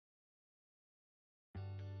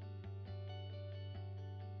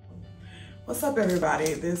What's up,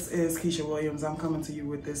 everybody? This is Kiesha Williams. I'm coming to you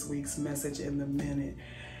with this week's message in the minute.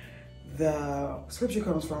 The scripture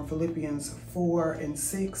comes from Philippians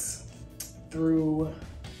 4:6 through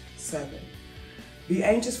 7. Be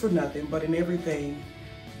anxious for nothing, but in everything,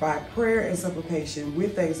 by prayer and supplication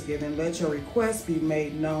with thanksgiving, let your requests be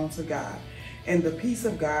made known to God. And the peace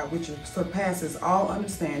of God, which surpasses all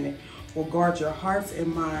understanding, will guard your hearts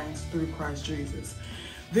and minds through Christ Jesus.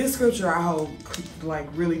 This scripture I hold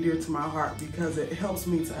really dear to my heart because it helps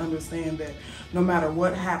me to understand that no matter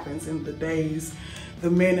what happens in the days, the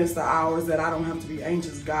minutes, the hours, that I don't have to be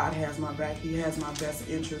anxious. God has my back. He has my best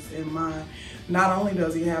interest in mind. Not only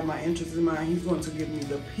does he have my interest in mind, he's going to give me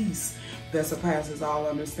the peace that surpasses all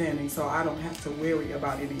understanding, so I don't have to worry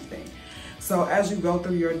about anything. So as you go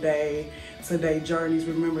through your day-to-day journeys,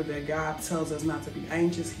 remember that God tells us not to be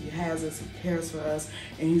anxious. He has us, he cares for us,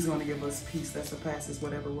 and he's going to give us peace that surpasses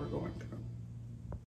whatever we're going through.